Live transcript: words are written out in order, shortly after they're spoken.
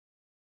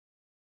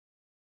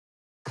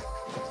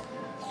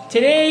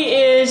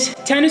Today is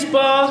tennis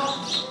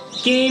ball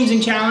games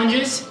and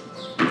challenges.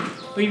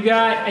 We've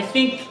got, I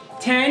think,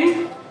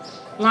 10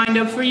 lined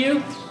up for you,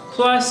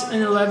 plus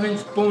an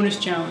 11th bonus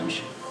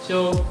challenge.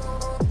 So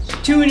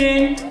tune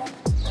in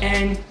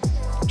and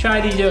try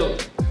these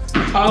out.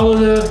 All of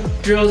the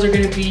drills are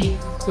going to be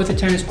with a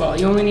tennis ball.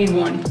 You only need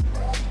one.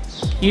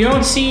 You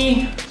don't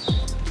see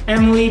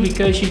Emily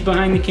because she's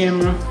behind the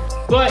camera,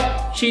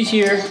 but she's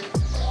here.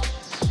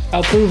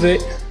 I'll prove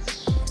it.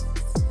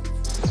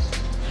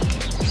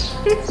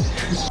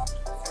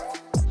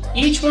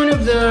 Each one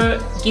of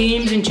the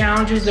games and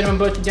challenges that I'm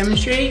about to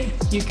demonstrate,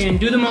 you can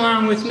do them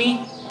along with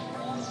me,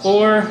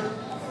 or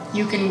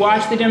you can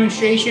watch the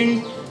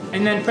demonstration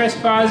and then press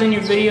pause on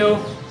your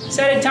video.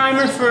 Set a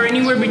timer for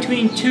anywhere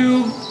between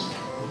 2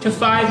 to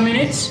 5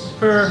 minutes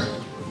per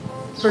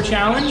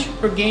challenge,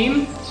 per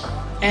game,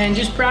 and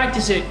just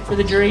practice it for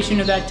the duration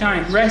of that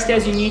time. Rest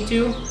as you need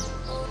to,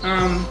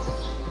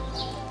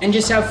 and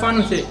just have fun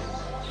with it.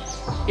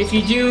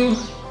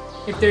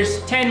 If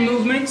there's 10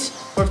 movements,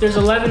 or if there's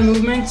 11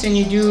 movements and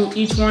you do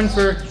each one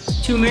for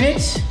 2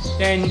 minutes,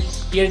 then you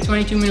get a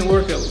 22-minute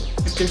workout.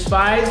 If there's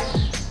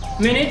 5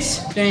 minutes,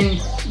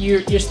 then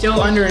you're still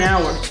under an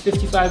hour. It's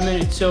 55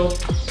 minutes. So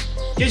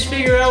just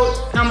figure out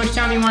how much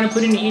time you want to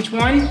put into each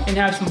one and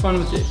have some fun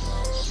with it.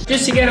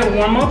 Just to get a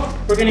warm-up,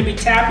 we're going to be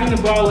tapping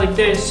the ball like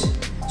this.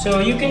 So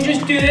you can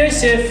just do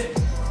this if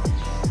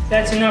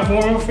that's enough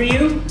warm-up for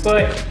you,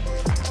 but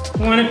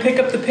you want to pick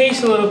up the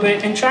pace a little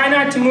bit and try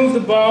not to move the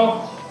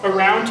ball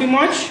around too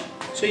much.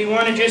 So you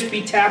want to just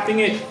be tapping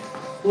it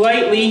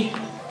lightly,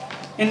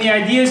 and the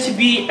idea is to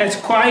be as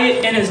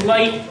quiet and as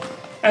light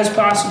as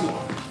possible.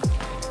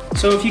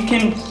 So if you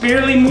can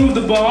barely move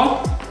the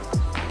ball,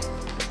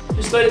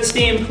 just let it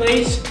stay in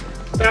place,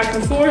 back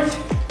and forth.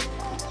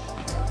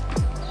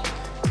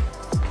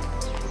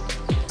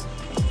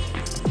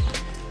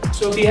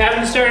 So if you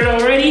haven't started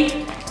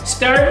already,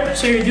 start.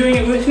 So you're doing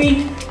it with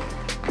me.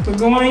 We're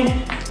going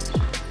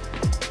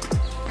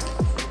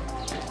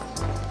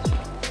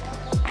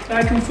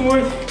back and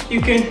forth.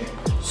 You can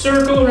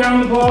circle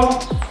around the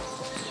ball,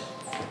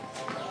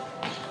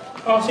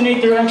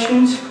 alternate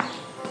directions.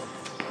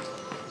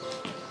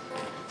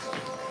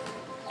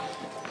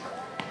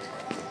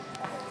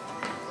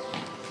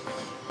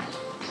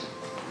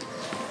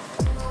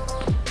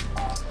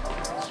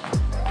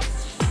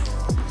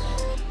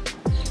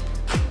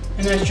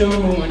 And that's drill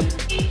number 1.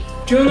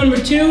 Drill number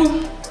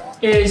 2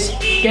 is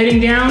getting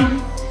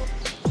down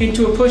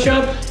into a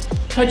push-up,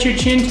 touch your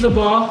chin to the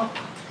ball,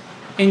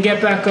 and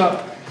get back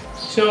up.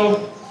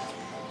 So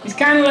it's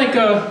kind of like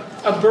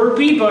a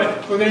burpee,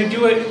 but we're going to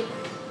do it with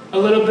a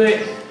little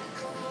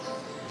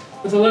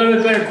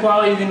bit better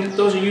quality than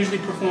those are usually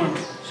performed.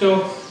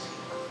 So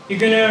you're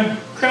going to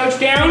crouch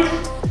down,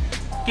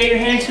 get your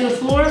hands to the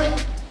floor,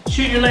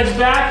 shoot your legs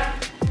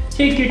back,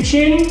 take your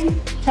chin,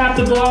 tap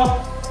the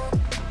ball,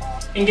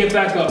 and get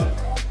back up.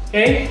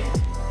 Okay?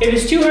 If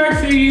it's too hard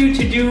for you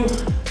to do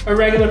a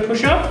regular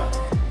push-up,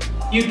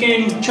 you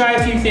can try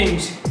a few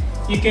things.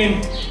 You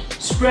can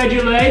spread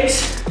your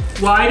legs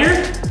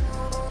wider,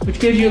 which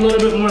gives you a little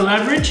bit more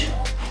leverage.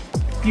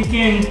 You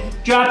can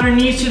drop your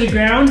knees to the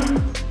ground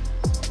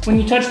when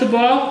you touch the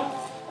ball,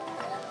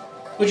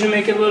 which will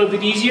make it a little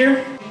bit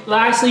easier.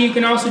 Lastly, you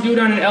can also do it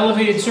on an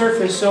elevated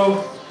surface.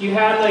 So you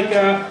have like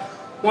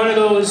one of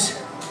those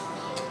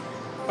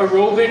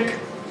aerobic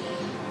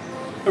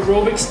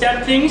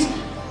step things.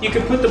 You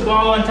could put the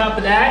ball on top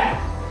of that,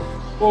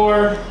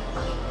 or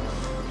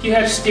if you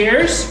have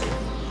stairs,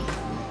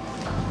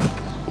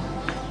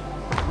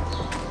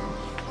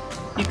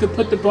 you could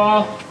put the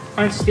ball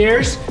on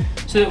stairs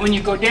so that when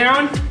you go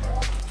down,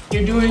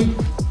 you're doing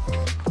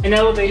an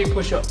elevated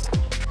push-up.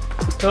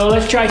 So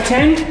let's try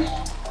 10.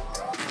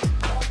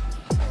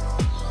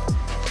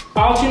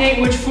 Alternate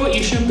which foot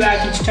you shoot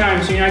back each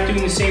time so you're not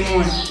doing the same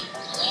one.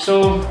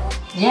 So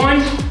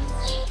 1,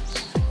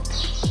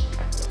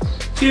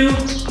 2,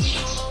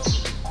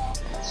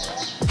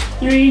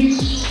 3.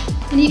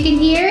 And you can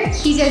hear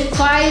he's as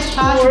quiet as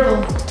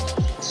possible,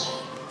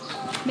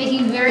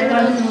 making very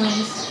little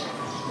noise.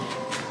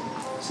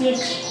 6,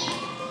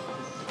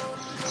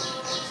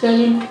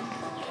 7,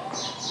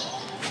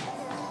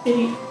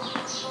 8,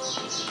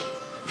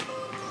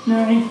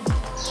 9,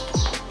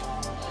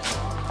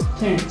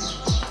 10.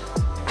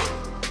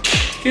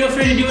 Feel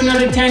free to do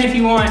another 10 if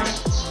you want.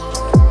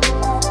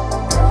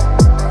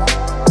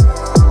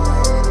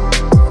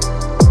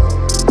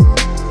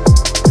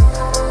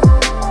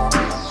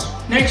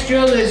 Next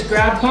drill is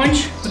grab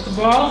punch with the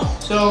ball.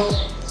 So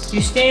you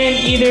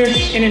stand either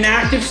in an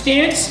active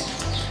stance,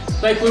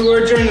 like we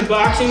were during the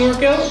boxing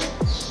workout,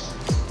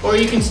 or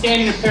you can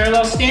stand in a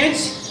parallel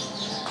stance,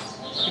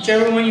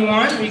 whichever one you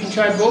want, or you can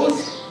try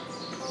both.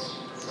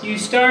 You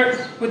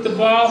start with the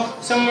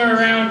ball somewhere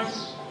around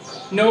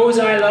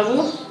nose-eye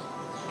level,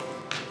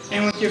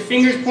 and with your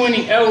fingers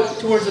pointing out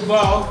towards the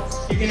ball,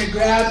 you're going to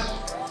grab,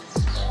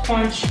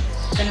 punch,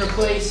 and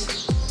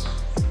replace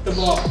the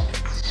ball.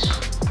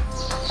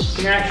 You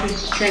can actually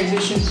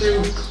transition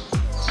through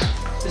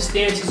the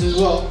stances as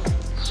well.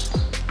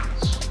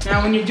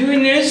 Now when you're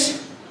doing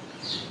this,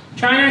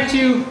 Try not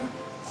to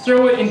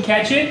throw it and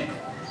catch it.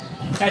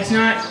 That's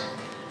not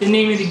the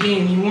name of the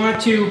game. You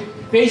want to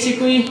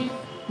basically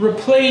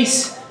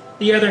replace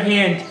the other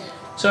hand.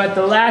 So at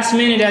the last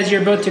minute as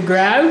you're about to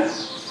grab,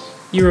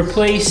 you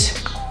replace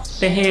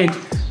the hand.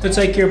 It's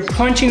like you're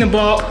punching the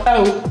ball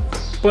out,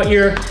 but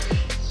you're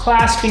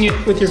clasping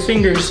it with your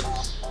fingers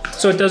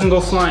so it doesn't go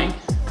flying.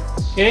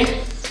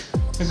 Okay?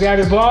 So grab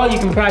your ball, you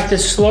can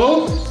practice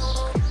slow.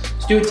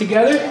 Let's do it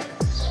together.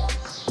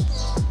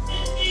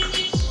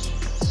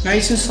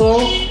 Nice and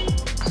slow.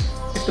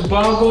 If the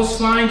ball goes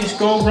flying, just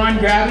go, run,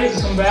 grab it, and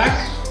come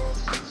back.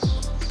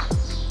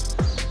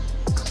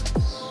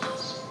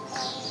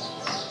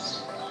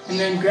 And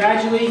then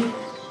gradually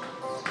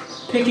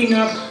picking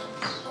up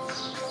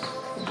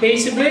the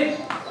pace a bit.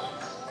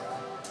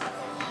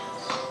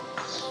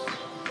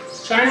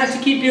 Try not to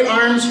keep your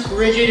arms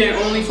rigid and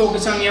only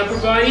focus on the upper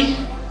body.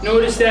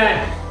 Notice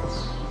that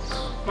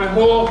my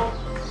whole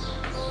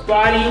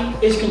body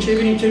is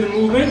contributing to the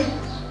movement,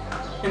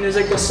 and there's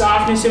like a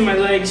softness in my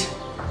legs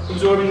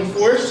absorbing the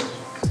force.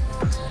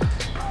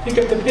 Pick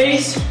up the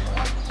pace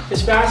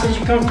as fast as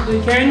you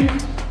comfortably can.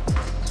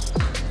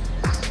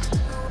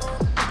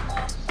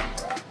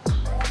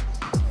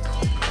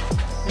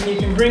 And you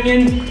can bring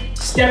in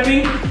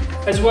stepping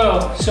as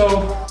well.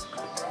 So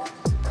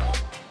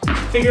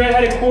figure out how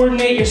to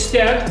coordinate your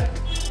step.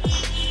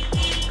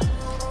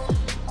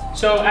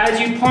 So as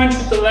you punch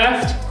with the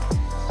left,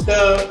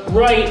 the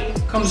right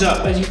comes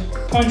up. As you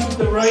punch with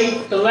the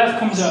right, the left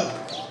comes up.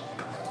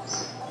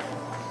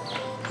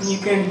 And you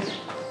can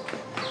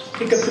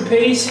pick up the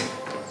pace.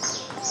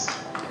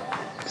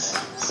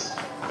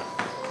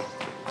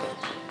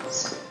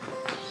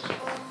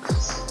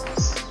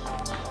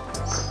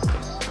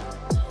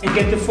 And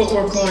get the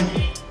footwork going.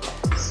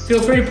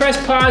 Feel free to press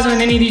pause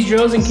on any of these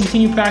drills and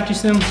continue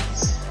practice them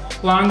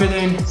longer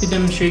than the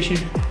demonstration.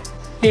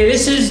 Okay,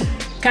 this is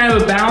kind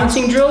of a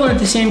balancing drill, and at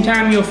the same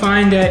time you'll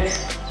find that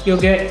you'll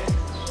get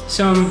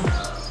some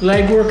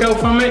leg workout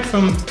from it,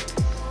 from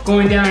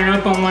going down and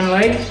up on one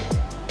leg.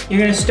 You're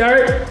gonna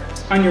start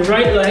on your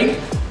right leg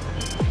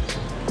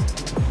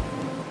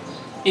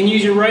and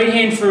use your right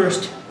hand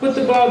first. Put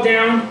the ball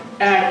down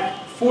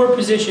at 4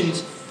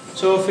 positions.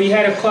 So if you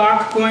had a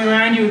clock going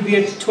around, you would be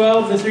at the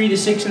 12, the 3, the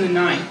 6, and the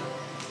 9.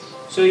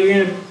 So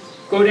you're gonna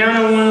go down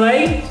on one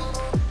leg,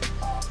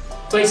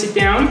 place it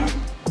down,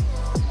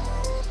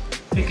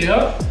 pick it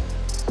up,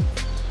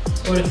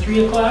 go to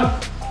 3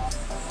 o'clock,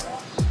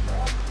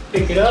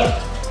 pick it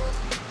up,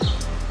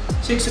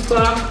 6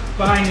 o'clock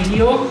behind the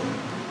heel,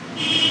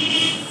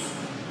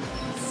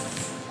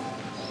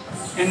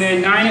 and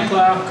then 9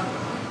 o'clock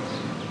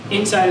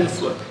inside of the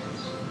foot.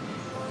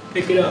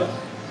 Pick it up.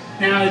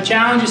 Now the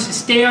challenge is to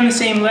stay on the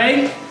same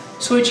leg,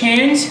 switch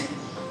hands,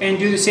 and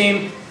do the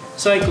same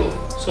cycle.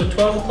 So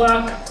 12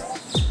 o'clock,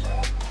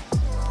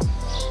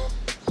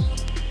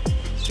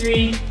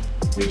 3,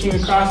 reaching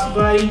across the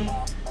body,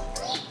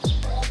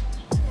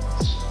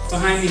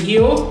 behind the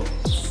heel,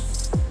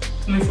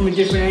 coming from a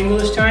different angle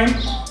this time,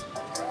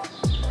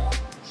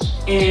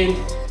 and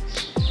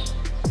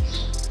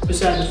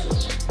beside the foot.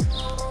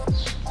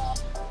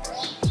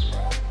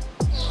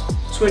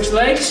 Switch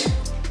legs.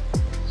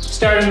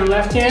 Start on the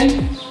left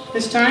hand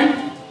this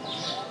time.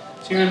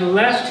 So you're on the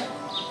left,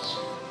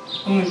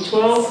 only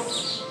 12.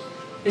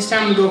 This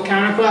time we go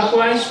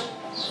counterclockwise.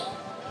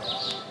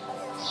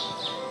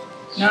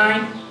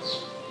 9,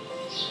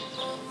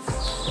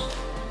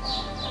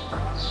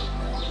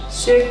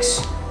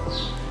 6,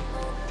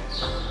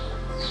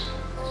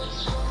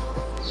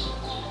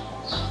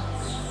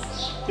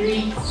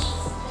 3.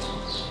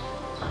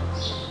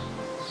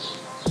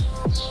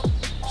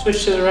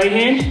 Switch to the right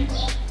hand.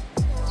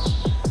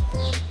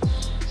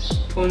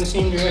 Go in the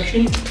same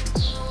direction.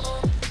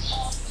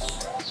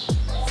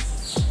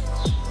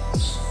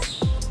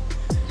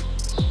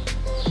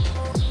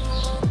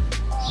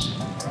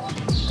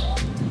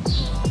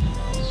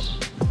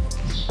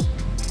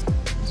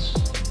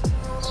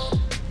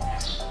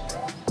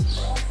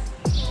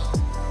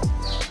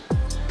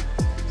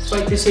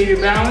 Fight to save your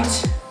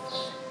balance.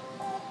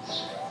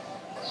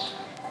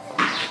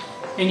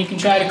 And you can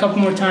try it a couple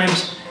more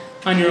times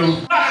on your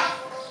own.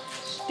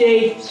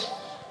 Stay.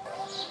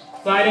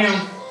 Lie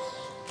down.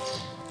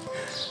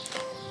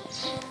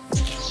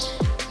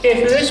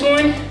 Okay, for this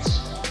one,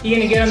 you're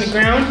gonna get on the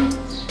ground,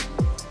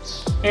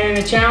 and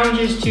the challenge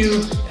is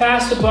to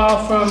pass the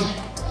ball from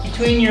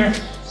between your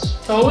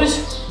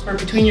toes, or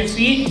between your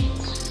feet,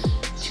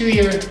 to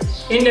your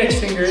index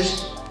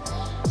fingers,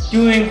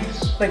 doing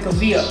like a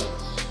V-up.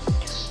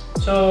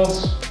 So,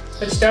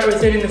 let's start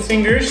with it in the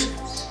fingers.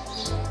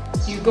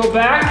 You go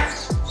back,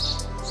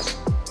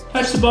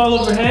 touch the ball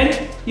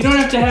overhead. You don't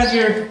have to have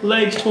your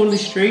legs totally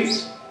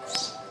straight,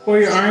 or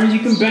your arms, you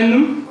can bend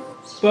them,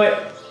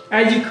 but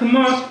as you come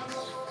up,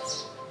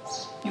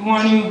 you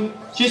want to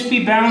just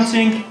be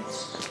bouncing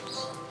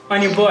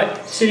on your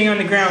butt, sitting on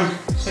the ground.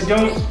 So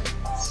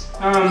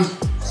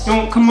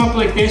don't come up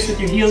like this with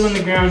your heels on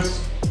the ground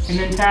and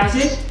then pass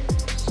it.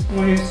 You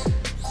want to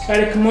try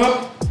to come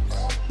up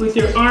with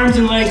your arms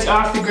and legs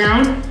off the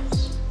ground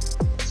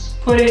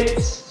put it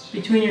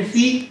between your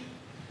feet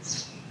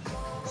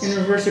and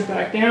reverse it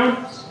back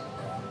down.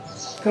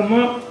 Come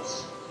up,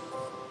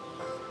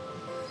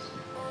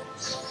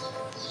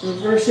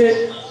 reverse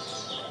it.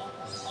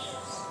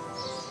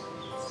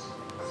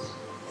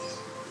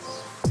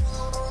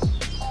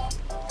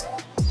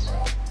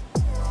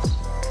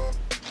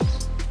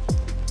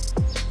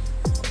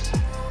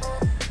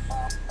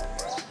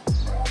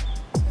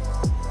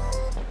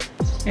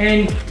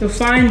 And you'll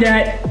find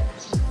that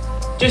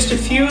just a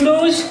few of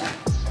those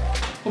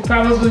will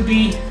probably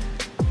be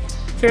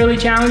fairly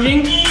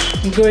challenging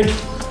and good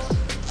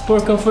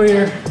workout for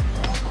your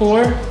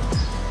core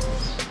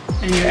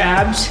and your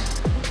abs.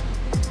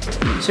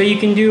 So you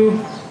can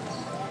do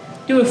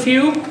a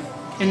few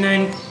and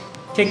then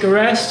take a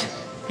rest,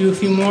 do a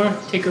few more,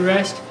 take a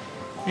rest.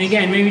 And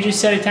again, maybe just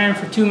set a timer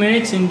for 2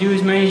 minutes and do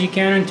as many as you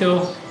can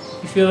until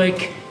you feel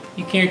like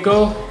you can't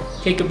go.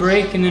 Take a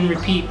break and then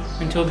repeat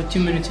until the 2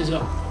 minutes is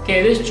up.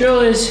 Okay, this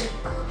drill is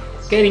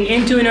getting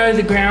into and out of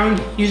the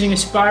ground using a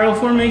spiral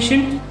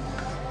formation.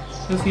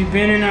 So if you've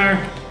been in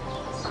our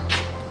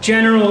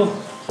general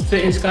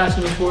fitness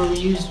classes before, we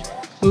use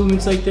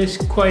movements like this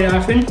quite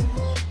often.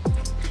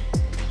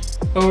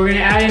 But we're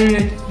gonna add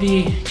in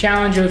the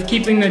challenge of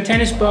keeping the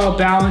tennis ball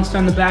balanced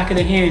on the back of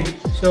the hand.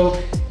 So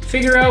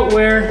figure out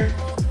where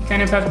you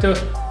kind of have to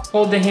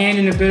hold the hand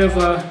in a bit of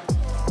a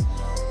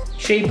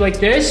shape like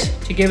this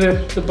to give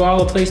the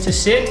ball a place to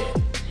sit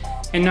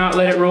and not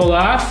let it roll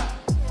off.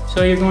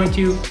 So you're going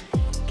to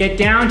get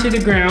down to the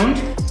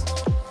ground,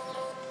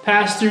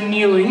 pass through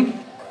kneeling,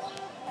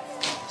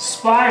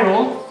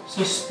 spiral,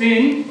 so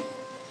spin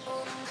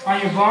on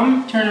your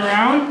bum, turn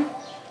around,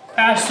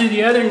 pass through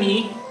the other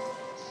knee,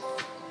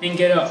 and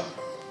get up.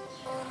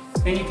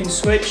 Then you can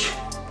switch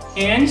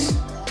hands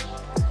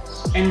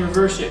and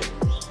reverse it.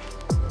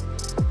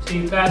 So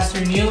you pass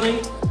through kneeling,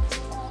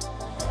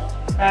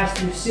 pass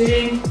through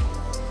sitting,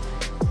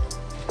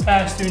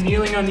 pass through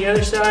kneeling on the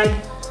other side,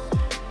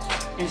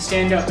 and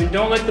stand up. And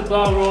don't let the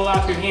ball roll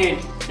off your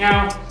hand.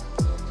 Now,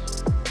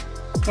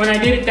 when I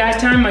did it that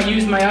time, I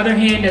used my other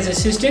hand as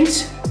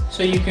assistance.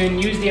 So you can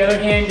use the other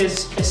hand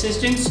as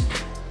assistance.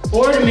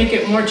 Or to make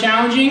it more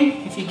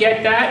challenging, if you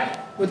get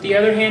that with the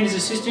other hand as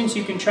assistance,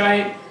 you can try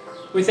it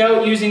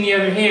without using the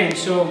other hand.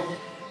 So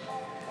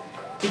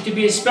you have to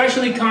be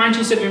especially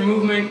conscious of your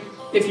movement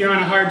if you're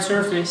on a hard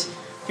surface.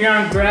 If you're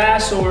on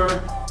grass or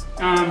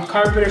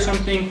carpet or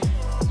something,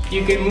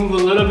 you can move a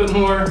little bit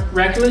more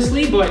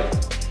recklessly, but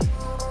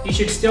you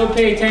should still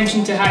pay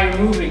attention to how you're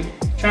moving.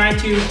 Trying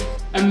to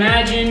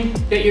imagine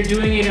that you're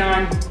doing it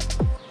on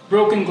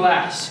broken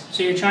glass.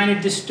 So you're trying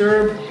to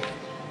disturb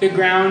the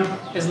ground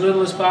as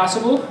little as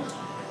possible.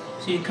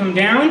 So you come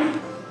down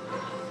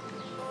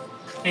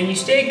and you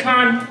stay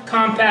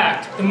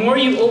compact. The more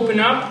you open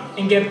up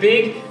and get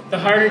big, the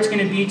harder it's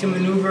going to be to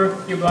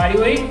maneuver your body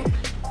weight.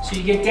 So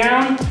you get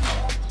down,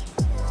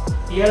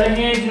 the other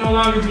hand's no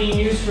longer being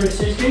used for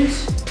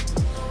assistance.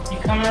 You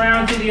come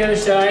around to the other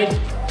side.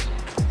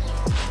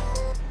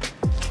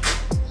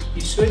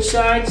 You switch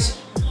sides.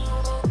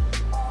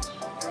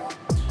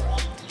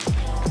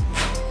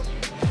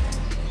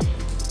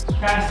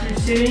 Pass through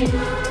sitting,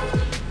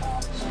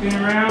 spin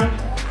around.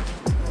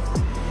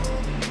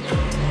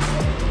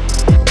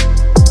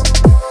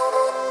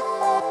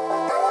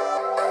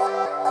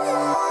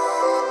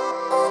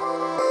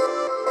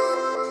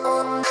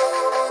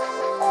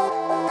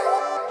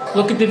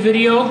 Look at the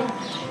video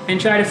and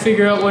try to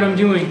figure out what I'm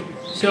doing.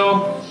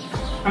 So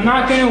I'm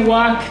not going to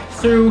walk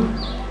through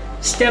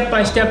step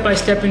by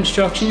step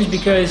instructions,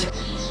 because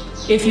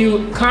if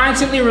you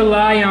constantly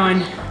rely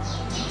on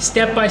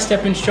step by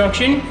step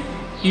instruction,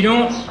 you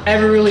don't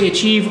ever really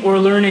achieve or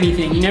learn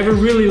anything. You never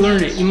really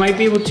learn it. You might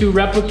be able to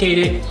replicate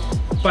it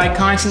by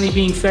constantly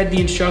being fed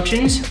the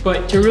instructions,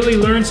 but to really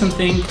learn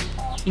something,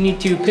 you need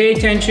to pay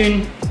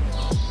attention,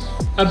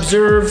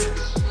 observe,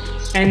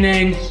 and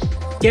then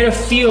get a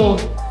feel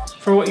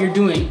for what you're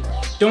doing.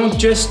 Don't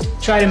just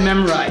try to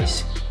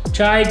memorize.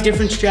 Try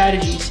different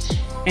strategies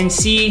and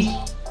see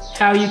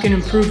how you can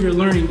improve your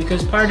learning,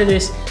 because part of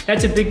this,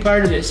 that's a big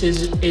part of this,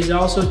 is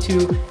also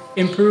to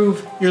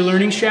improve your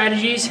learning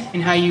strategies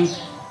and how you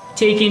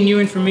take in new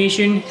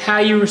information, how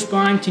you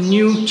respond to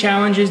new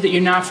challenges that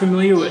you're not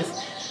familiar with.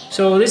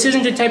 So this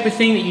isn't the type of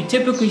thing that you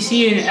typically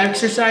see in an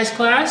exercise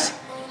class,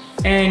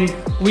 and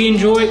we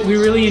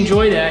really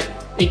enjoy that.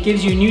 It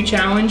gives you a new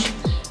challenge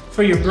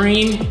for your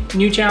brain,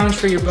 new challenge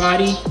for your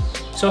body.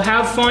 So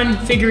have fun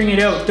figuring it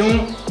out.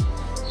 Don't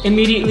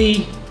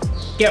immediately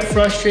get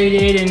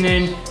frustrated and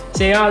then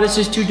say, oh, this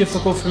is too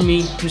difficult for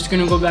me, I'm just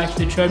gonna go back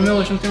to the treadmill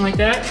or something like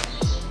that.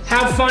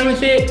 Have fun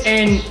with it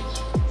and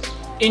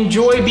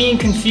enjoy being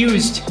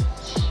confused,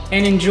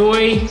 and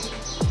enjoy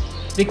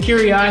the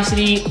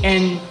curiosity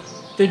and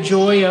the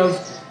joy of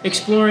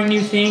exploring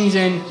new things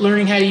and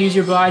learning how to use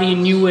your body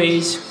in new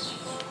ways,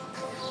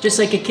 just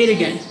like a kid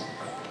again.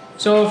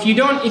 So if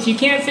you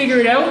can't figure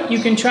it out, you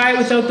can try it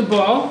without the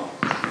ball.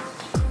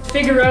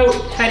 Figure out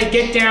how to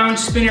get down,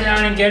 spin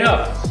around, and get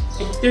up.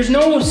 There's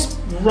no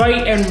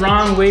right and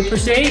wrong way per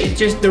se. It's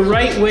just the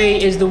right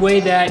way is the way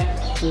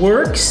that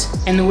works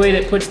and the way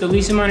that puts the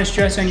least amount of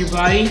stress on your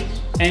body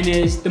and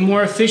is the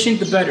more efficient,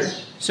 the better.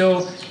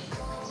 So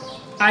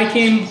I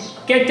can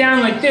get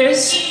down like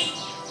this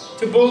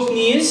to both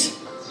knees,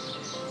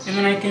 and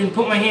then I can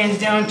put my hands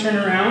down, turn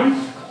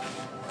around,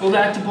 go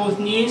back to both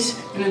knees,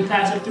 and then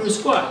pass up through a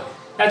squat.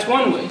 That's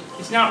one way.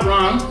 It's not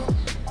wrong.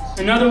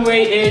 Another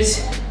way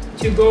is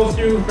to go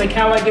through, like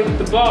how I did with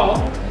the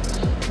ball,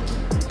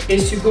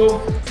 is to go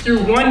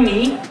through one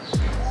knee,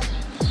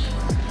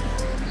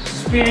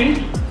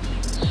 spin,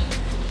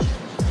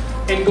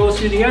 and go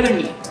through the other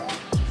knee.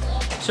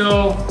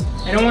 So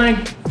I don't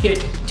want to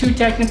get too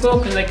technical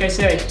because, like I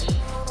said,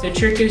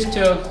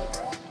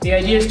 the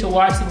idea is to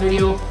watch the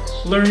video,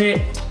 learn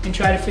it, and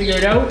try to figure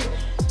it out.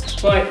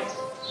 But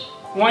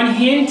one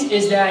hint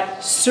is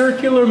that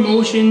circular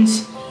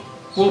motions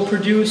will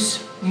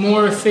produce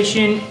more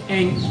efficient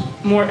and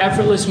more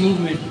effortless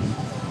movement.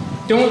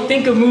 Don't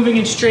think of moving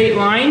in straight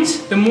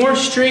lines. The more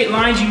straight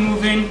lines you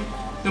move in,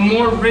 the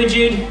more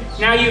rigid.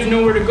 Now you have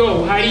nowhere to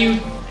go. How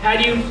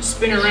do you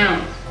spin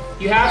around?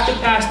 You have to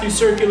pass through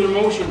circular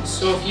motions.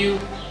 So if you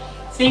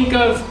think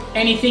of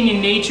anything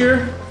in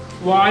nature,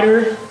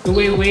 water, the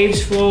way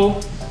waves flow,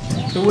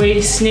 the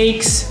way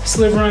snakes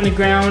slither on the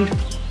ground,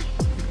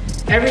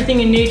 everything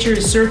in nature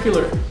is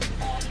circular,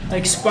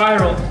 like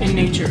spiral in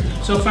nature.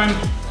 So if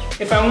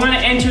I want to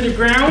enter the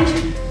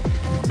ground,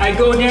 I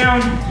go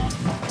down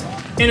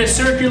in a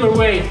circular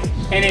way,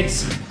 and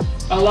it's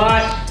a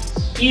lot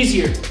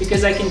easier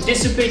because I can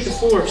dissipate the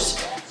force.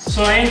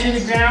 So I enter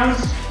the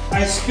ground,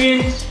 I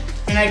spin,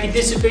 and I can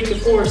dissipate the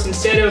force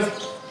instead of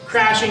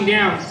crashing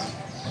down.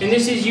 And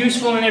this is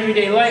useful in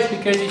everyday life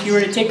because if you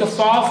were to take a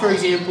fall, for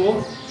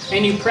example,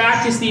 and you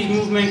practice these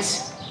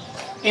movements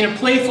in a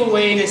playful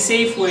way, in a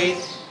safe way,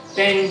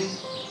 then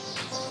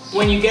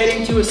when you get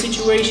into a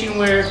situation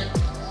where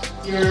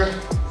you're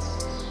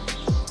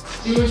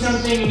doing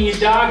something and your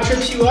dog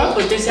trips you up,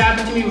 like this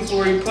happened to me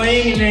before, you're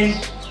playing and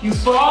then you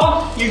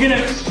fall, you're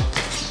gonna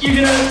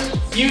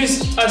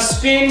use a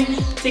spin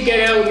to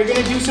get out. You're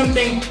gonna do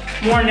something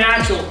more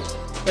natural.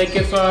 Like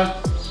if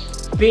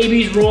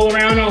babies roll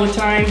around all the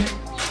time,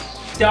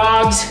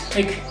 dogs,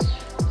 like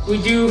we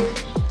do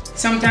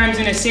sometimes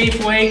in a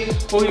safe way.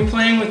 We'll be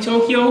playing with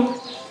Tokyo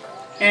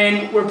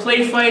and we're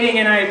play fighting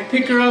and I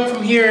pick her up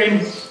from here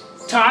and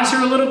toss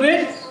her a little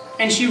bit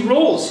and she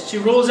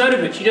rolls out of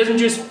it. She doesn't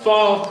just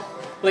fall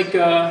like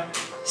a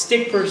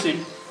stick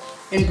person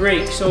and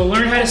break. So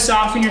learn how to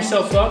soften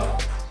yourself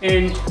up,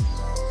 and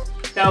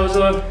that was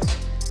a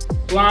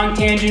long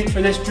tangent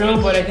for this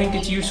drill, but I think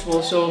it's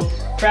useful. So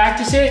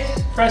practice it,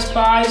 press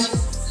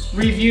pause,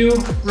 review,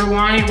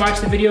 rewind, watch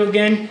the video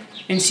again,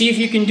 and see if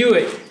you can do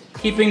it,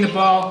 keeping the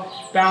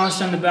ball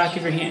balanced on the back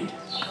of your hand.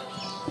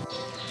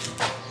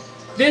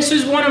 This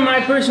is one of my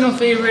personal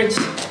favorites.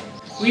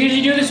 We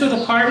usually do this with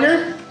a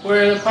partner,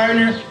 where the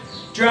partner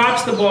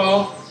drops the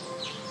ball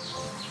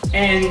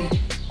and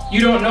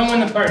you don't know when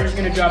the partner's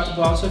going to drop the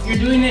ball. So if you're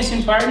doing this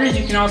in partners,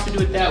 you can also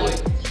do it that way.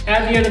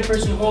 Have the other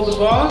person hold the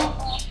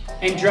ball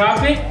and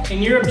drop it,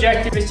 and your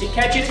objective is to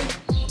catch it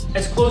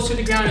as close to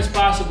the ground as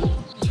possible.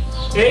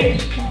 Okay?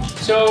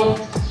 So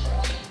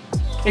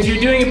if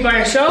you're doing it by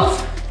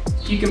yourself,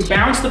 you can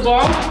bounce the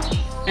ball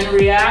and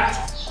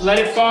react, let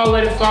it fall,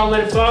 let it fall,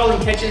 let it fall,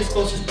 and catch it as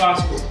close as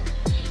possible.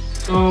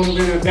 So I'm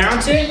going to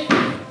bounce it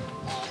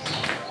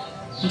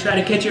and try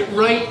to catch it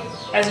right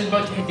as it's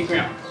about to hit the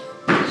ground.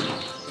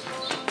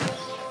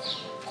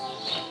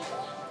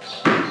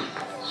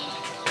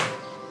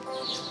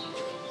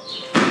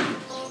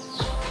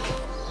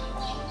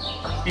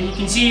 And you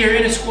can see you're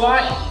in a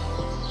squat.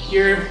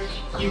 You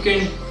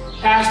can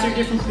pass through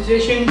different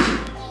positions.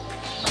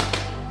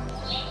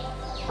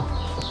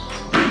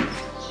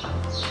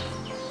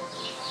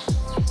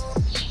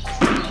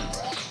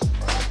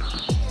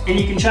 And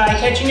you can try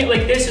catching it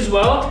like this as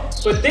well.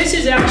 But this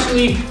is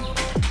actually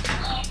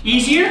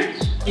easier,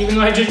 even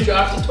though I just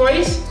dropped it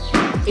twice.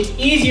 It's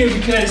easier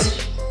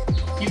because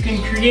you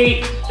can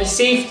create a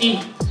safety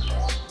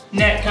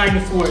net kind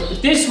of for it.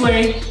 But this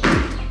way,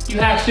 you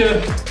have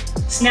to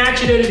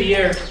snatch it out of the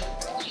air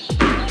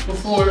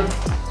before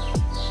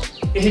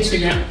it hits the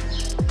ground.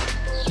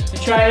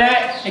 So try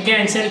that.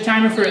 Again, set a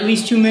timer for at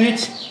least 2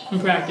 minutes and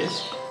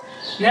practice.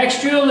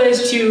 Next drill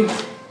is to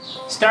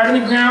start on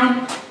the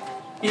ground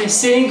in a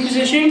sitting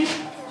position.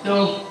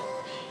 So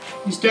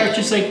you start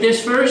just like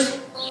this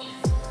first.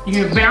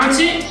 You're gonna bounce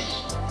it,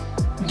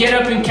 get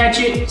up and catch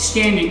it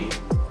standing.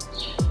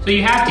 So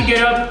you have to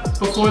get up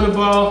before the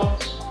ball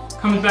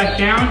comes back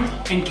down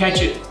and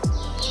catch it.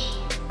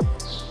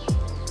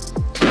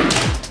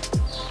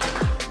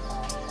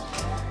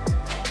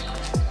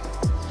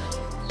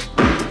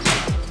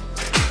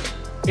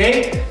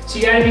 Okay, so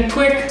you gotta be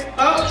quick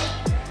up.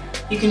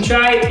 You can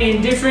try it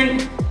in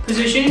different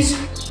positions.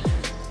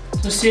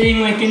 So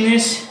sitting like in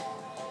this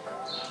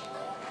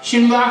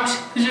shin box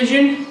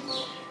position,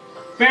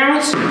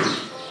 bounce.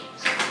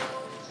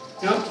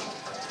 Nope.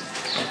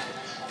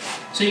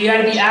 So you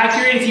gotta be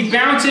accurate. If you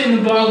bounce it and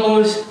the ball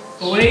goes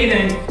away,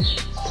 then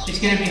it's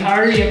gonna be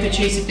harder. You have to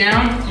chase it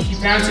down. If you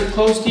bounce it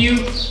close to you,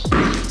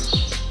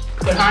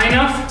 but high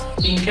enough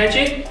you can catch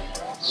it.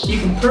 You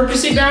can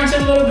purposely bounce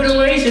it a little bit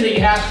away so that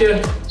you have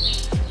to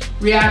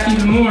react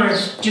even more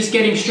if just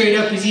getting straight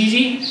up is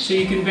easy. So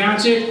you can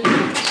bounce it,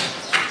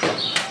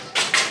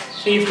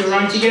 so you have to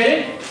run to get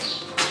it.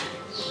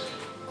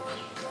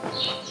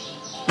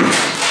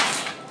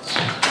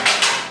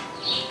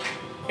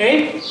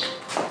 Okay?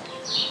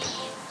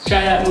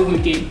 Try that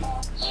movement game.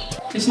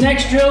 This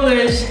next drill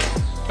is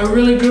a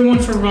really good one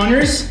for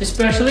runners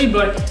especially,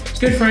 but it's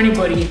good for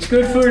anybody. It's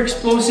good for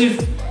explosive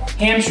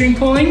hamstring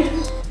pulling.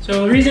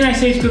 So the reason I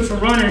say it's good for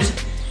runners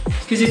is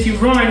because if you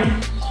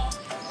run,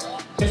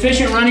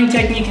 efficient running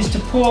technique is to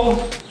pull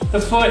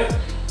the foot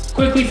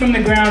quickly from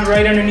the ground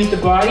right underneath the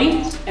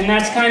body, and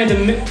that's kind of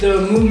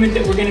the movement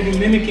that we're going to be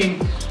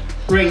mimicking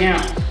right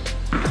now.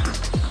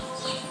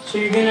 So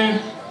you're going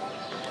to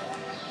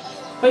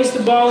place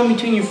the ball in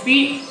between your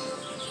feet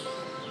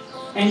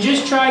and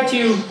just try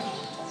to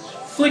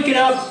flick it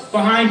up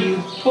behind you,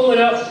 pull it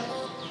up.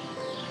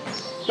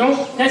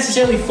 Don't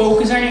necessarily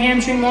focus on your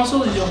hamstring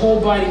muscles, it's a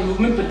whole body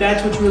movement, but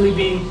that's what's really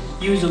being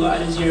used a lot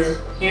is your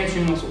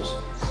hamstring muscles.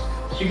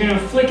 So you're gonna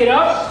flick it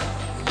up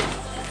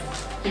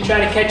and try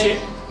to catch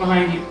it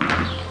behind you.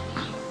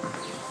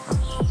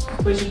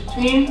 Place it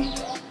between.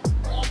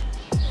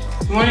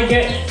 You wanna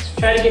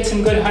try to get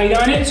some good height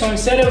on it, so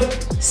instead of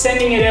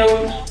sending it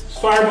out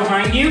far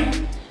behind you,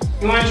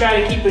 you wanna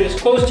try to keep it as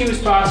close to you as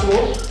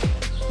possible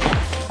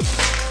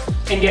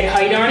and get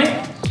height on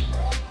it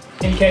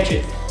and catch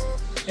it.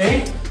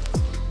 Okay?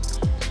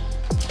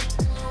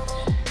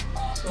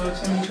 So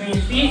it's in between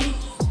your feet,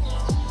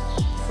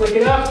 flick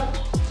it up,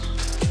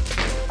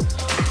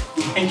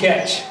 and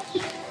catch.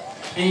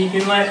 And you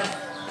can let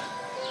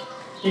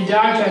your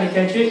dog try to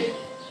catch it.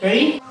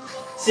 Ready?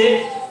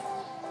 Sit.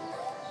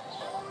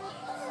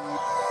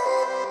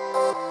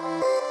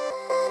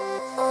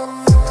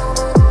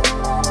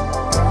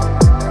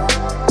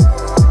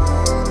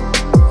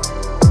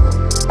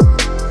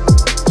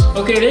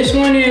 Okay, this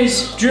one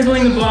is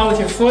dribbling the ball with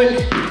your foot.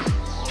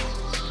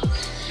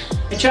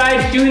 I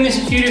tried doing this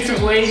a few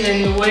different ways,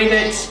 and the way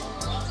that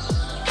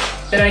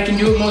I can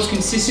do it most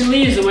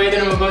consistently is the way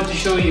that I'm about to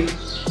show you.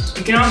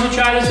 You can also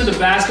try this with a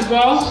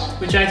basketball,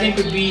 which I think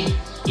would be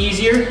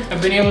easier.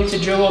 I've been able to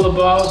dribble the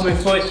ball with my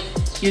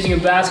foot using a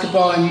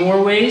basketball in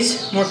more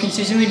ways, more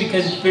consistently,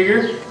 because it's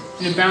bigger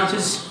and it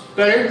bounces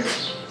better.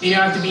 You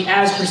don't have to be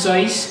as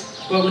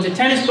precise. But with a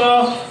tennis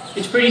ball,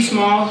 it's pretty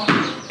small,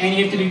 and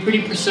you have to be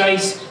pretty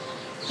precise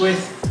with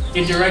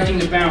it directing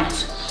the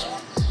bounce.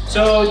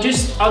 So I'll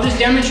just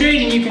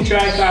demonstrate and you can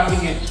try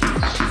copying it.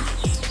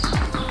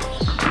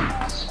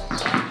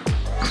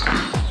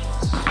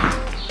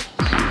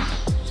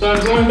 So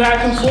I'm going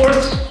back and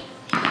forth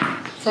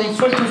from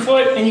foot to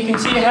foot, and you can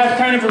see I have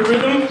kind of a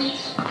rhythm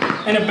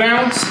and a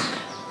bounce.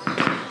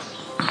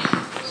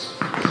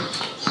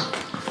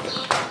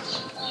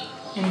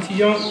 And if you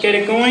don't get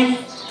it going,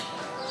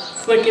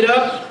 flick it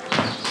up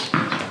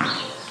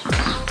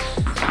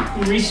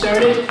and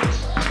restart it.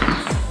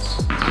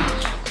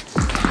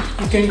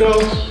 You can go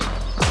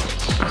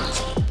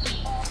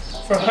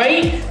for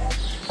height,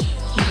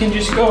 you can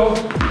just go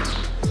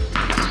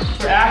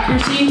for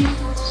accuracy.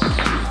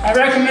 I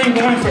recommend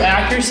going for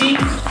accuracy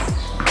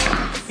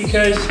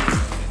because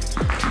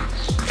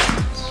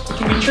it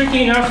can be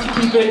tricky enough to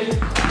keep it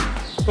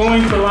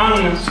going for long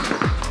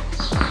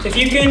enough. If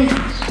you can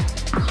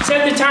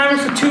set the timer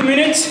for 2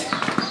 minutes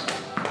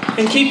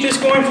and keep this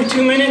going for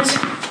 2 minutes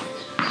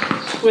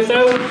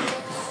without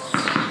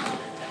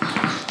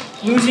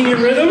losing your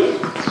rhythm,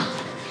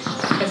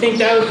 I think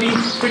that would be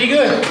pretty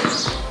good.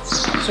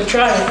 So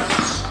try it.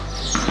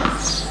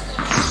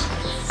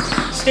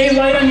 Stay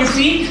light on your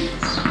feet.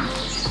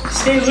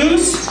 Stay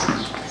loose.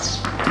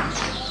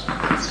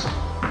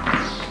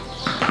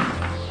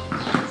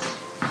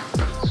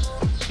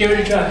 Give it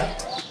a try.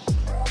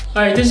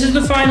 All right, this is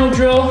the final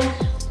drill.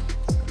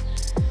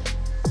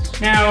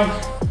 Now,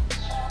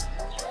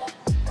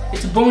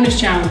 it's a bonus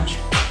challenge.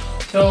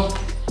 So,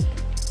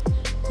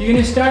 you're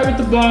gonna start with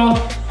the ball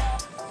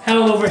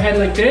held overhead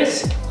like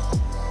this.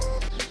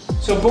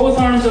 So both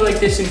arms are like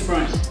this in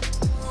front.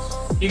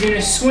 You're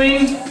gonna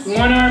swing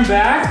one arm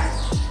back,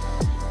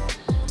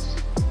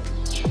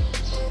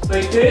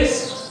 like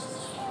this,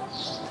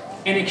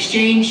 and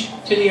exchange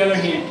to the other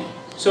hand.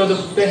 So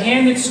the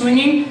hand that's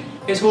swinging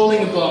is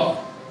holding the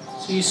ball.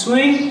 So you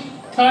swing,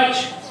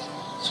 touch,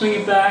 swing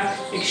it back,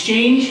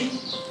 exchange,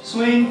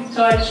 swing,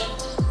 touch,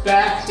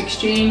 back,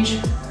 exchange,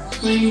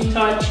 swing,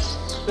 touch,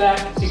 back,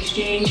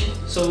 exchange.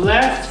 So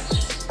left,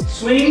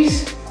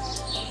 swings,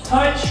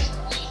 touch,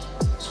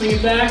 swing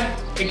it back,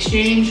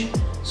 exchange,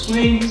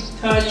 swing,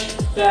 touch,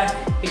 back,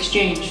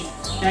 exchange.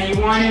 Now you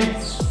want to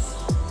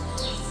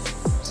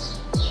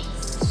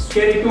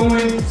get it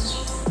going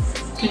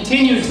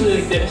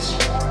continuously like this.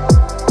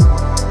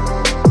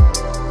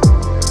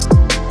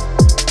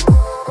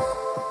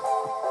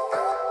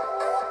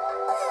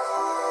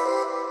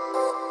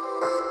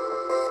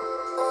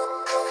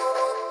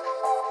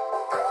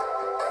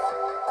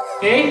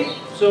 Okay,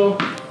 so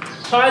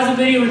pause the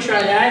video and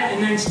try that,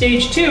 and then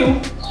stage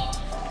 2,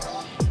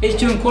 is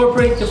to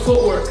incorporate the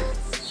footwork.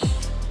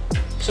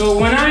 So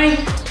when I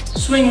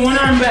swing one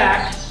arm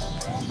back,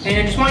 and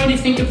I just want you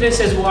to think of this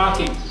as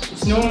walking.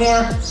 It's no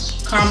more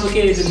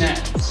complicated than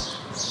that.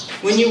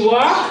 When you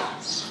walk,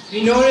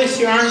 you notice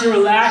your arms are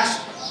relaxed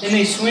and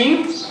they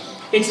swing.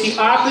 It's the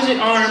opposite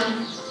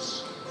arm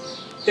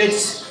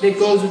that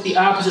goes with the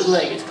opposite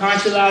leg. It's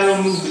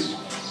contralateral movement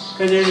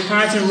because there's a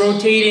constant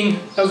rotating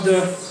of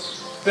the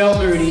belt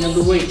meridian of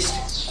the waist.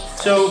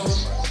 So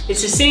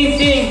it's the same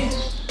thing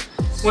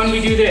when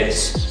we do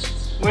this.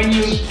 When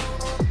you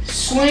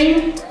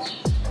swing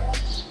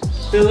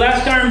the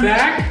left arm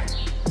back,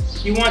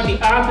 you want the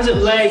opposite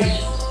leg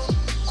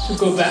to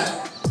go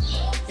back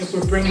if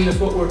we're bringing the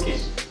footwork in.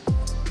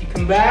 You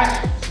come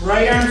back,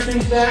 right arm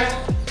swings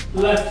back,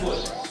 left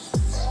foot.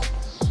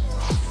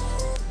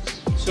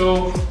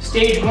 So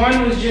stage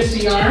one was just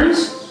the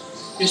arms.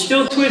 You're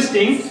still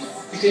twisting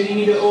because you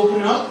need to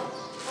open up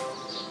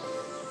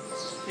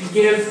and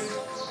give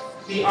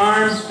the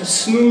arm a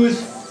smooth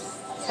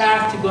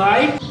path to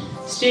glide.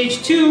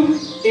 Stage two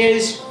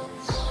is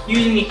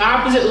using the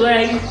opposite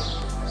leg.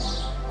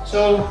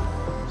 So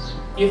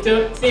you have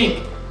to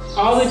think,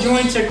 all the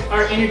joints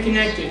are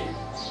interconnected.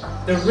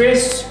 The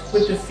wrists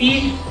with the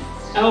feet,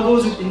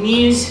 elbows with the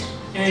knees,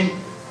 and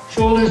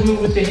shoulders move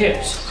with the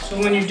hips. So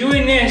when you're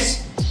doing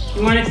this,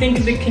 you want to think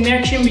of the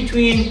connection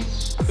between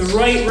the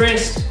right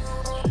wrist,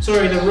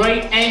 the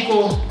right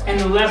ankle and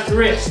the left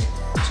wrist.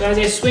 So as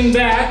I swing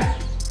back,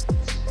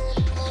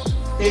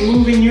 they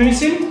move in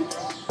unison.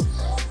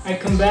 I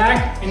come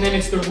back, and then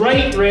it's the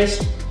right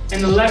wrist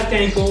and the left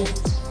ankle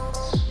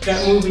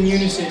that move in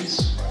unison.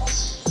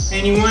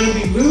 And you want to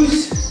be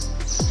loose,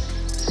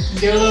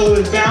 get a little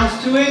bit of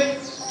bounce to it,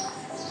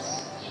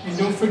 and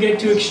don't forget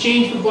to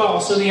exchange the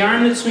ball. So the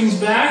arm that swings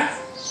back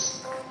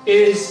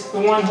is the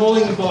one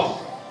holding the ball.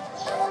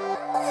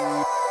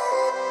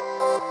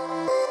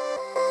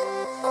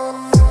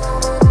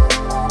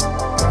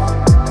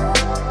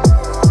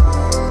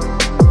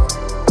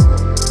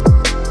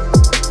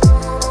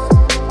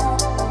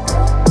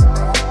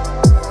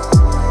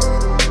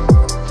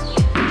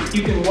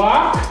 You can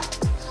walk.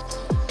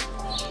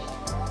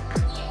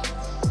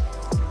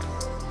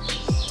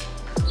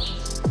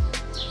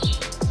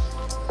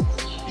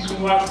 You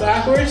can walk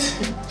backwards.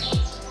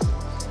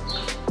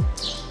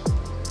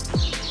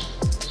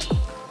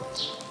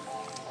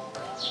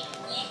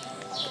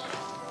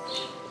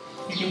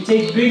 You can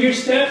take bigger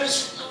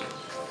steps.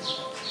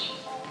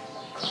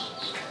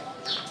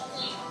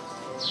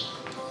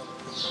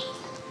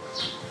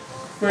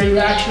 Where you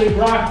actually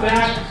rock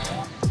back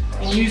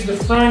and use the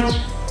front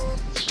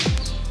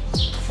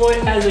foot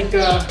as like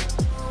a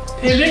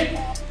pivot.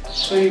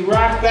 So you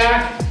rock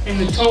back and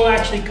the toe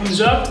actually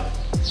comes up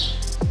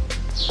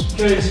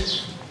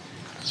because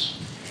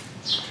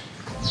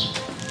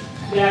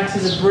it acts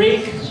as a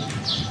brake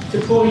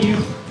to pull you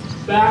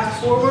back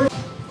forward.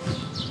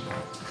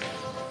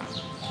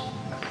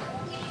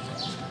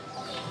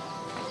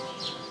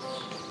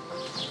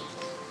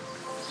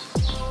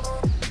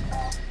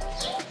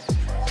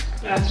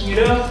 Backing it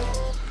up.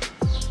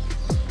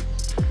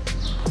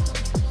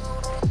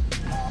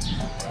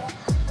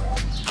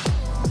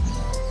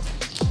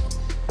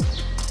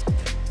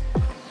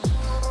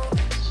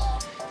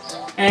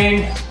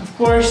 And of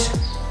course,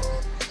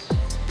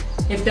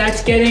 if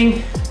that's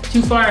getting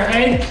too far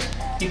ahead,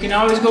 you can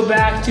always go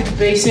back to the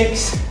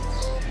basics.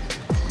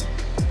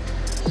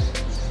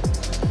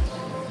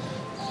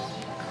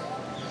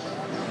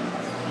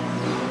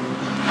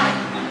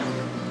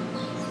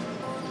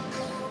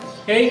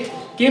 Okay,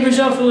 give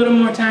yourself a little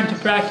more time to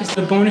practice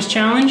the bonus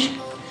challenge,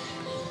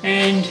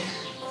 and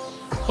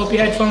hope you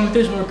had fun with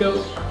this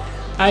workout.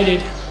 I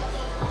did.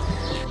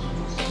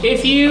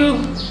 If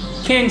you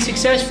can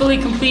successfully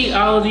complete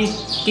all of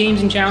these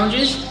games and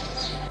challenges,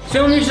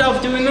 film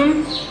yourself doing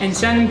them and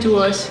send them to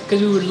us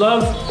because we would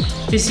love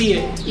to see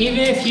it. Even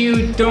if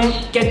you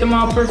don't get them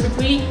all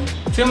perfectly,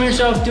 film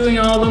yourself doing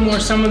all of them or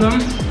some of them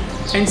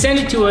and send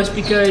it to us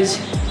because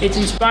it's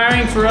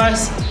inspiring for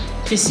us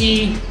to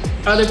see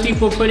other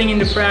people putting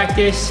into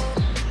practice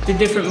the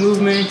different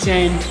movements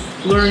and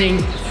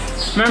learning.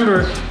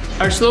 Remember,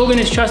 our slogan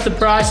is trust the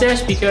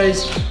process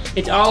because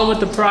it's all about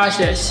the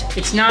process.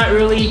 It's not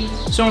really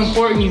so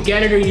important you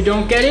get it or you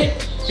don't get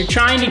it. You're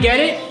trying to get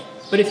it,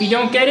 but if you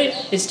don't get it,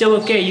 it's still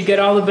okay. You get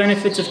all the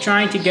benefits of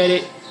trying to get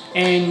it,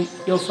 and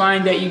you'll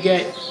find that you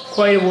get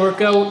quite a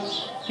workout,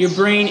 your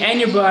brain and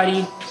your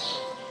body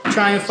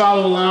trying to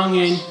follow along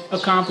and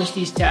accomplish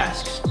these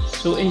tasks.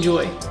 So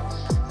enjoy.